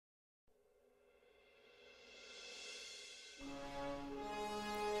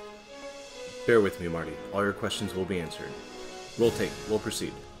Bear with me, Marty. All your questions will be answered. Roll tape. We'll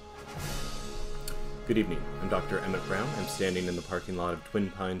proceed. Good evening. I'm Dr. Emmett Brown. I'm standing in the parking lot of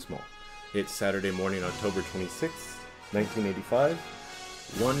Twin Pines Mall. It's Saturday morning, October 26th, 1985,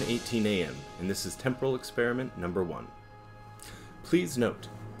 1:18 a.m., and this is temporal experiment number 1. Please note,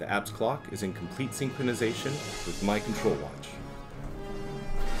 the app's clock is in complete synchronization with my control watch.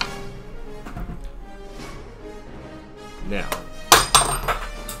 Now,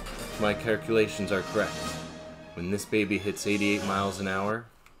 if my calculations are correct, when this baby hits 88 miles an hour,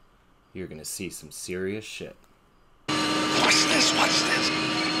 you're gonna see some serious shit. Watch this, watch this.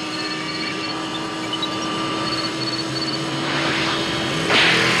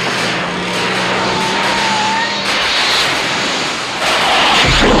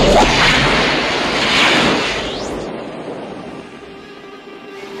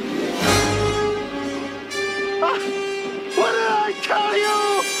 What did I tell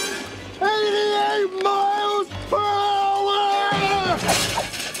you? 88 miles per hour!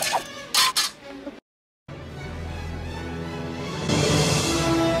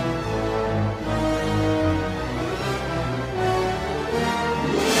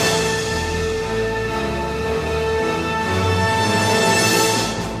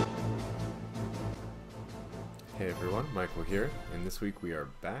 Hey everyone, Michael here, and this week we are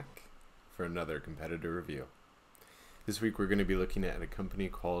back for another competitor review. This week we're going to be looking at a company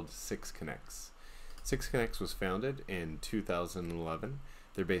called 6connex. 6connex was founded in 2011.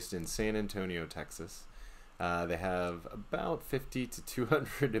 They're based in San Antonio, Texas. They have about 50 to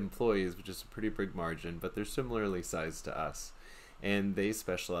 200 employees, which is a pretty big margin, but they're similarly sized to us. And they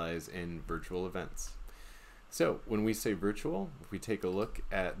specialize in virtual events. So when we say virtual, if we take a look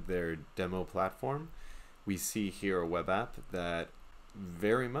at their demo platform, we see here a web app that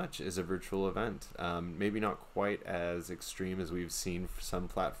very much is a virtual event. Maybe not quite as extreme as we've seen some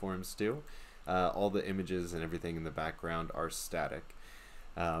platforms do. All the images and everything in the background are static.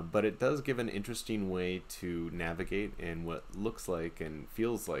 But it does give an interesting way to navigate in what looks like and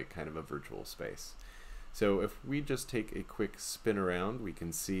feels like kind of a virtual space. So if we just take a quick spin around, we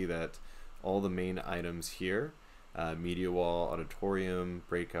can see that all the main items here, media wall, auditorium,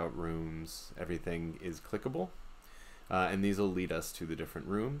 breakout rooms, everything is clickable. And these will lead us to the different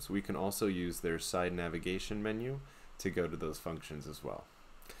rooms. We can also use their side navigation menu to go to those functions as well.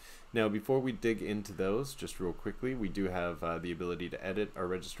 Now, before we dig into those, just real quickly, we do have the ability to edit our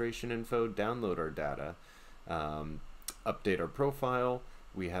registration info, download our data, update our profile.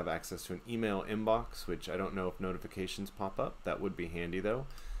 We have access to an email inbox, which I don't know if notifications pop up. That would be handy though.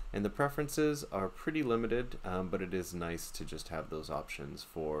 And the preferences are pretty limited, but it is nice to just have those options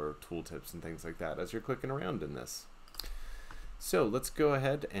for tooltips and things like that as you're clicking around in this. So let's go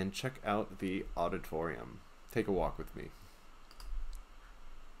ahead and check out the auditorium. Take a walk with me.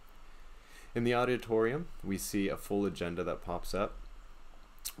 In the auditorium, we see a full agenda that pops up.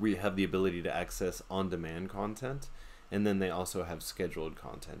 We have the ability to access on-demand content, and then they also have scheduled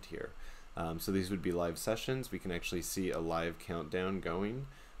content here. So these would be live sessions. We can actually see a live countdown going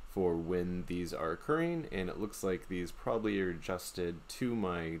for when these are occurring, and it looks like these probably are adjusted to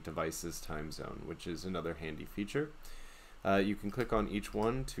my device's time zone, which is another handy feature. You can click on each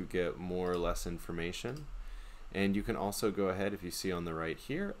one to get more or less information, and you can also go ahead, if you see on the right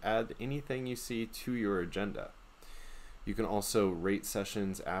here, add anything you see to your agenda. You can also rate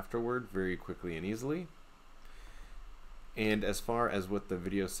sessions afterward very quickly and easily. And as far as what the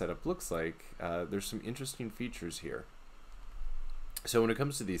video setup looks like, there's some interesting features here. So when it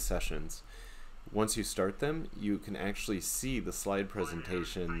comes to these sessions, once you start them, you can actually see the slide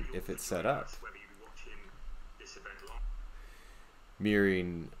presentation if it's set up,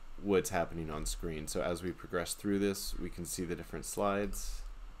 mirroring what's happening on screen. So as we progress through this, we can see the different slides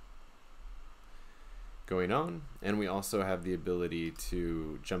going on, and we also have the ability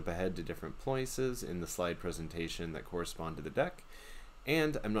to jump ahead to different places in the slide presentation that correspond to the deck.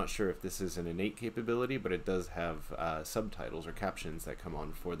 And I'm not sure if this is an innate capability, but it does have subtitles or captions that come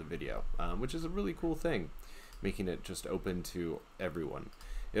on for the video, which is a really cool thing, making it just open to everyone.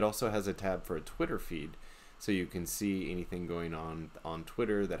 It also has a tab for a Twitter feed, so you can see anything going on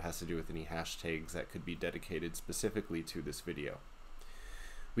Twitter that has to do with any hashtags that could be dedicated specifically to this video.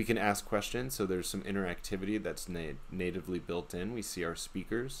 We can ask questions, so there's some interactivity that's natively built in. We see our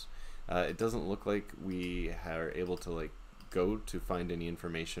speakers. It doesn't look like we are able to go to find any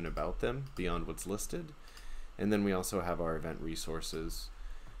information about them beyond what's listed. And then we also have our event resources,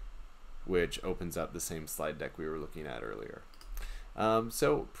 which opens up the same slide deck we were looking at earlier.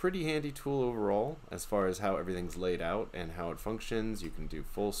 So pretty handy tool overall as far as how everything's laid out and how it functions. You can do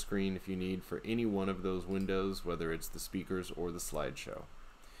full screen if you need for any one of those windows, whether it's the speakers or the slideshow.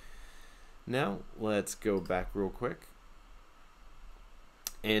 Now let's go back real quick.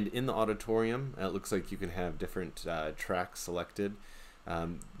 And in the auditorium, it looks like you can have different tracks selected.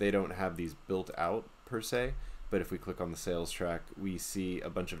 They don't have these built out per se, but if we click on the sales track, we see a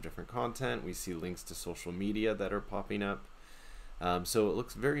bunch of different content. We see links to social media that are popping up. So it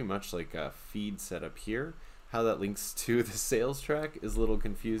looks very much like a feed setup here. How that links to the sales track is a little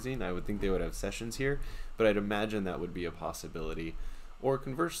confusing. I would think they would have sessions here, but I'd imagine that would be a possibility. Or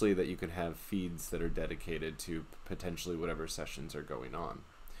conversely, that you can have feeds that are dedicated to potentially whatever sessions are going on.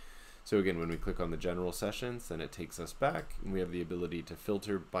 So again, when we click on the general sessions, then it takes us back, and we have the ability to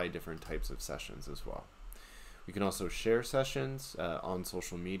filter by different types of sessions as well. We can also share sessions on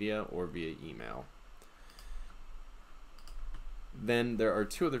social media or via email. Then there are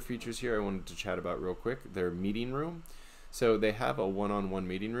two other features here I wanted to chat about real quick. They're meeting room. So they have a one-on-one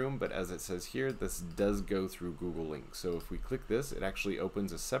meeting room, but as it says here, this does go through Google Link. So if we click this, it actually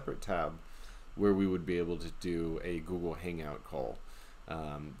opens a separate tab where we would be able to do a Google Hangout call.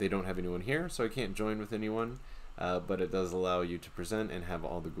 They don't have anyone here, so I can't join with anyone, but it does allow you to present and have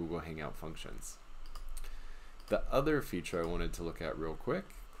all the Google Hangout functions. The other feature I wanted to look at real quick,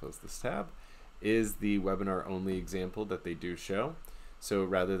 close this tab, is the webinar only example that they do show. So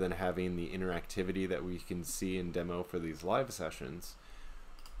rather than having the interactivity that we can see in demo for these live sessions,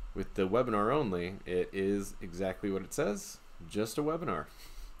 with the webinar only, it is exactly what it says, just a webinar.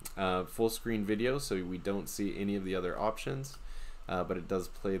 Full screen video, so we don't see any of the other options, but it does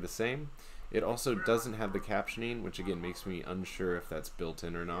play the same. It also doesn't have the captioning, which again makes me unsure if that's built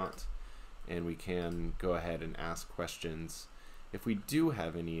in or not. And we can go ahead and ask questions. If we do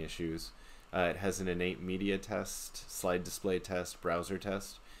have any issues, it has an innate media test, slide display test, browser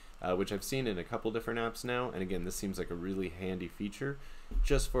test, which I've seen in a couple different apps now. And again, this seems like a really handy feature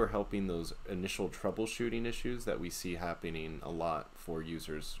just for helping those initial troubleshooting issues that we see happening a lot for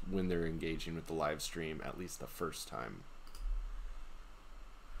users when they're engaging with the live stream, at least the first time.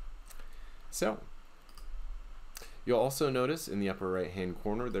 So you'll also notice in the upper right hand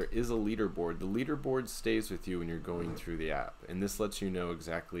corner there is a leaderboard. The leaderboard stays with you when you're going through the app, and this lets you know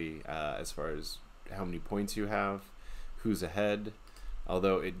exactly as far as how many points you have, who's ahead,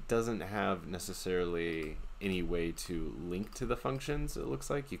 although it doesn't have necessarily any way to link to the functions. It looks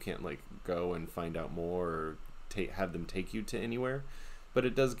like you can't like go and find out more or have them take you to anywhere, but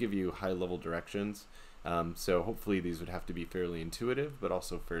it does give you high level directions. So hopefully these would have to be fairly intuitive, but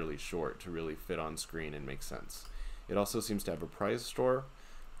also fairly short to really fit on screen and make sense. It also seems to have a prize store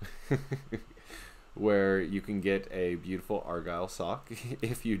where you can get a beautiful Argyle sock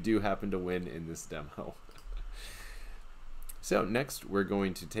if you do happen to win in this demo. So next we're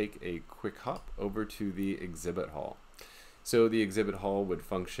going to take a quick hop over to the exhibit hall. So the exhibit hall would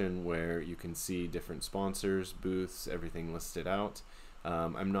function where you can see different sponsors, booths, everything listed out.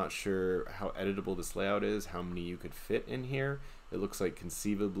 I'm not sure how editable this layout is, how many you could fit in here. It looks like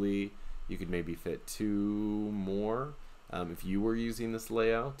conceivably you could maybe fit 2 more if you were using this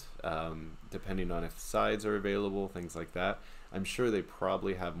layout, depending on if sides are available, things like that. I'm sure they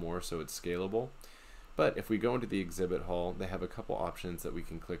probably have more, so it's scalable. But if we go into the exhibit hall, they have a couple options that we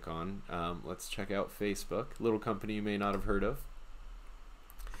can click on. Let's check out Facebook, little company you may not have heard of.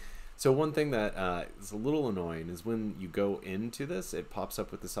 So one thing that is a little annoying is when you go into this, it pops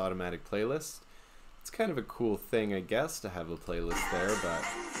up with this automatic playlist. It's kind of a cool thing, I guess, to have a playlist there,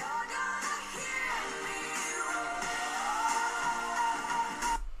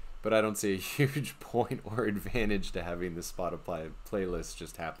 but I don't see a huge point or advantage to having the Spotify playlist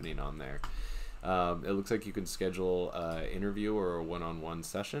just happening on there. It looks like you can schedule an interview or a one-on-one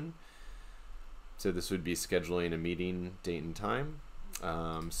session. So this would be scheduling a meeting date and time.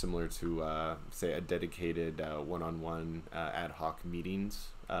 Similar to say a dedicated one-on-one ad hoc meetings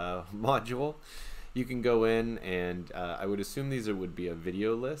module. You can go in and I would assume these would be a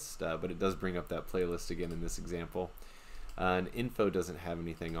video list, but it does bring up that playlist again in this example. And info doesn't have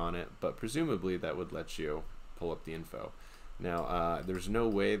anything on it, but presumably that would let you pull up the info. Now there's no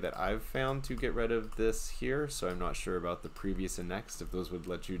way that I've found to get rid of this here, so I'm not sure about the previous and next, if those would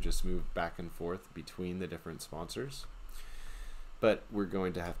let you just move back and forth between the different sponsors. But we're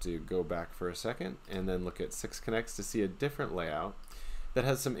going to have to go back for a second and then look at 6connex to see a different layout that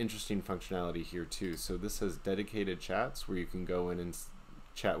has some interesting functionality here too. So this has dedicated chats where you can go in and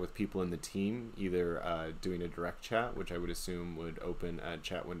chat with people in the team, either doing a direct chat, which I would assume would open a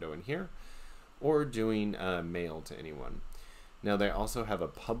chat window in here, or doing mail to anyone. Now they also have a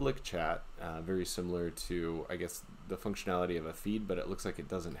public chat, very similar to, I guess, the functionality of a feed, but it looks like it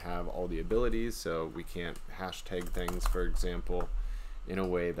doesn't have all the abilities, so we can't hashtag things, for example, in a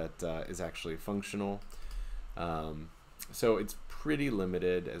way that is actually functional. So it's pretty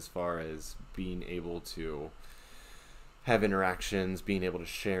limited as far as being able to have interactions, being able to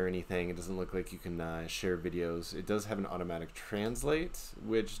share anything. It doesn't look like you can share videos. It does have an automatic translate,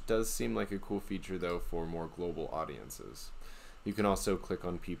 which does seem like a cool feature though for more global audiences. You can also click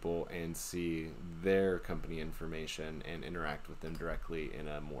on people and see their company information and interact with them directly in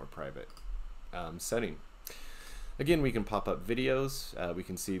a more private setting. Again, we can pop up videos. We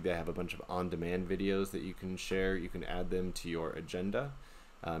can see they have a bunch of on-demand videos that you can share. You can add them to your agenda,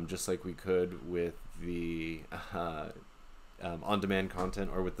 just like we could with the on-demand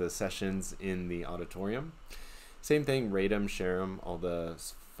content or with the sessions in the auditorium. Same thing, rate them, share them, all the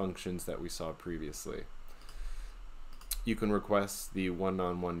functions that we saw previously. You can request the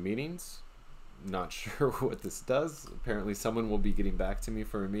one-on-one meetings. Not sure what this does. Apparently someone will be getting back to me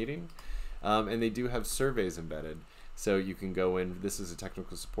for a meeting. And they do have surveys embedded. So you can go in, this is a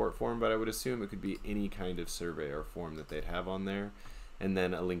technical support form, but I would assume it could be any kind of survey or form that they'd have on there. And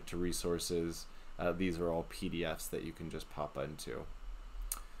then a link to resources. These are all PDFs that you can just pop into.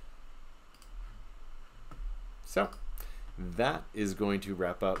 So that is going to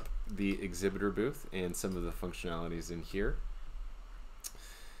wrap up the exhibitor booth and some of the functionalities in here.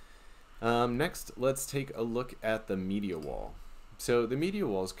 Next, let's take a look at the media wall. So the media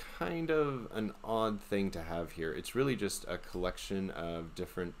wall is kind of an odd thing to have here. It's really just a collection of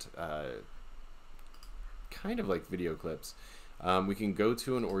different kind of like video clips. We can go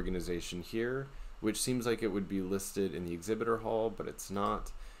to an organization here, which seems like it would be listed in the exhibitor hall, but it's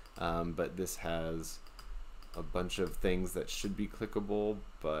not. But this has a bunch of things that should be clickable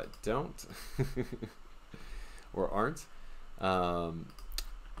but don't or aren't.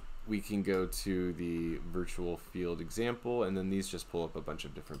 We can go to the virtual field example, and then these just pull up a bunch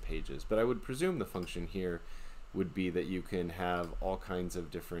of different pages. But I would presume the function here would be that you can have all kinds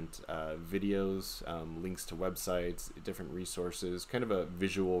of different videos, links to websites, different resources, kind of a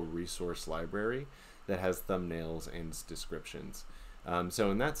visual resource library that has thumbnails and descriptions.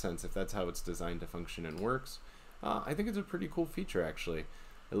 So in that sense, if that's how it's designed to function and works, I think it's a pretty cool feature actually.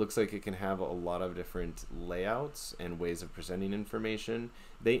 It looks like it can have a lot of different layouts and ways of presenting information.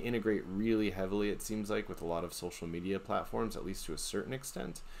 They integrate really heavily, it seems like, with a lot of social media platforms, at least to a certain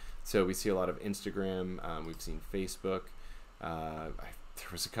extent. So we see a lot of Instagram, we've seen Facebook, there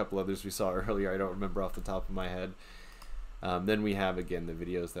was a couple others we saw earlier, I don't remember off the top of my head. Then we have, again, the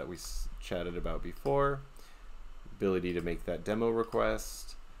videos that we chatted about before, ability to make that demo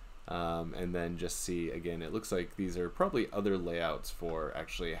request, and then just see, again, it looks like these are probably other layouts for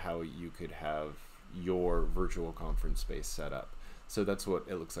actually how you could have your virtual conference space set up. So that's what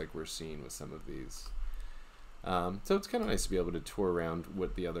it looks like we're seeing with some of these. So it's kind of nice to be able to tour around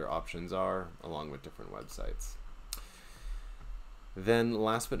what the other options are along with different websites. Then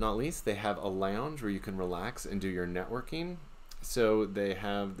last but not least, they have a lounge where you can relax and do your networking. So they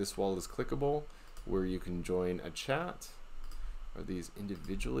have, this wall is clickable, where you can join a chat. Are these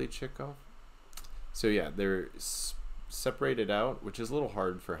individually check off? So yeah, they're separated out, which is a little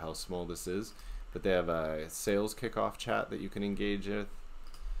hard for how small this is, but they have a sales kickoff chat that you can engage with,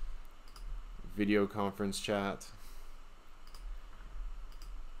 video conference chat.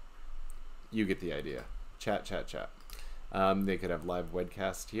 You get the idea. Chat, chat, chat. They could have live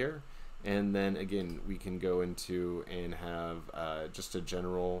webcast here, and then again we can go into and have just a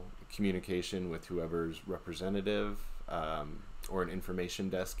general communication with whoever's representative or an information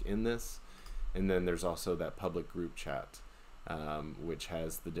desk in this. And then there's also that public group chat, which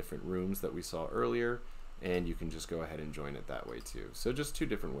has the different rooms that we saw earlier, and you can just go ahead and join it that way too. So just two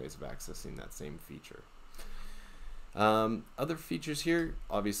different ways of accessing that same feature. Other features here,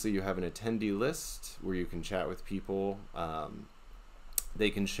 obviously you have an attendee list where you can chat with people. They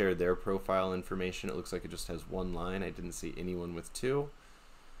can share their profile information. It looks like it just has one line. I didn't see anyone with two.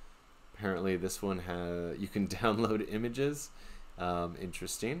 Apparently this one has, you can download images.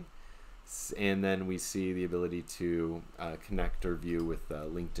 Interesting. And then we see the ability to connect or view with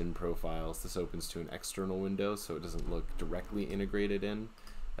LinkedIn profiles. This opens to an external window, so it doesn't look directly integrated in.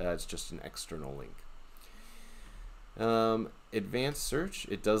 It's just an external link. Advanced search,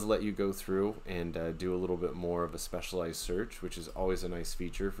 it does let you go through and do a little bit more of a specialized search, which is always a nice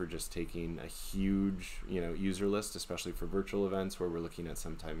feature for just taking a huge, user list, especially for virtual events where we're looking at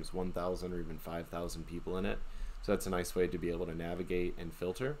sometimes 1,000 or even 5,000 people in it. So that's a nice way to be able to navigate and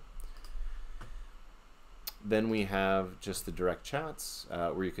filter. Then we have just the direct chats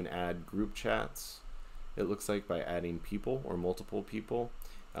where you can add group chats, it looks like, by adding people or multiple people.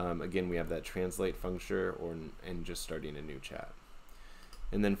 Again, we have that translate function and just starting a new chat.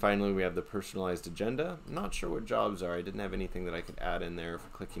 And then finally we have the personalized agenda. I'm not sure what jobs are. I didn't have anything that I could add in there for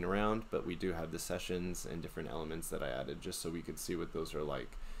clicking around, but we do have the sessions and different elements that I added just so we could see what those are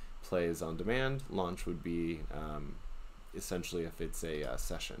like. Play is on demand. Launch would be essentially if it's a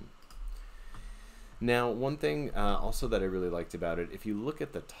session. Now, one thing also that I really liked about it, if you look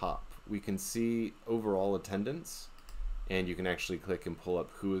at the top, we can see overall attendance, and you can actually click and pull up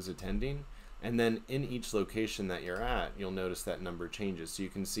who is attending. And then in each location that you're at, you'll notice that number changes. So you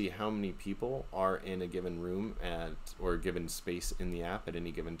can see how many people are in a given room or a given space in the app at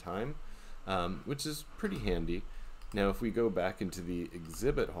any given time, which is pretty handy. Now, if we go back into the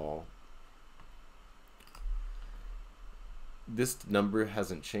exhibit hall, this number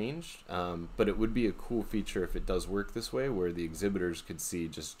hasn't changed, but it would be a cool feature if it does work this way, where the exhibitors could see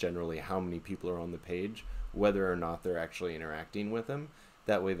just generally how many people are on the page, whether or not they're actually interacting with them.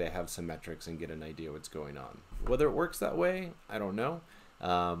 That way they have some metrics and get an idea what's going on. Whether it works that way, I don't know.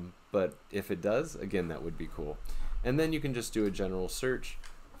 But if it does, again, that would be cool. And then you can just do a general search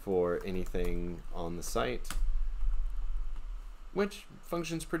for anything on the site, which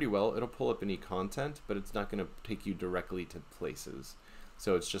functions pretty well. It'll pull up any content, but it's not going to take you directly to places.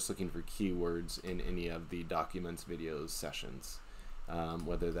 So it's just looking for keywords in any of the documents, videos, sessions,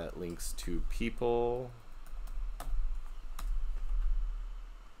 whether that links to people.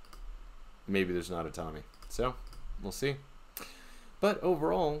 Maybe there's not a Tommy, so we'll see. But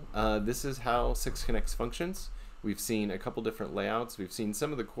overall, this is how 6connex functions. We've seen a couple different layouts. We've seen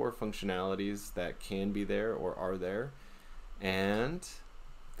some of the core functionalities that can be there or are there, and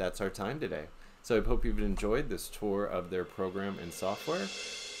that's our time today. So I hope you've enjoyed this tour of their program and software,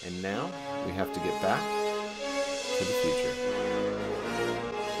 and now we have to get back to the future.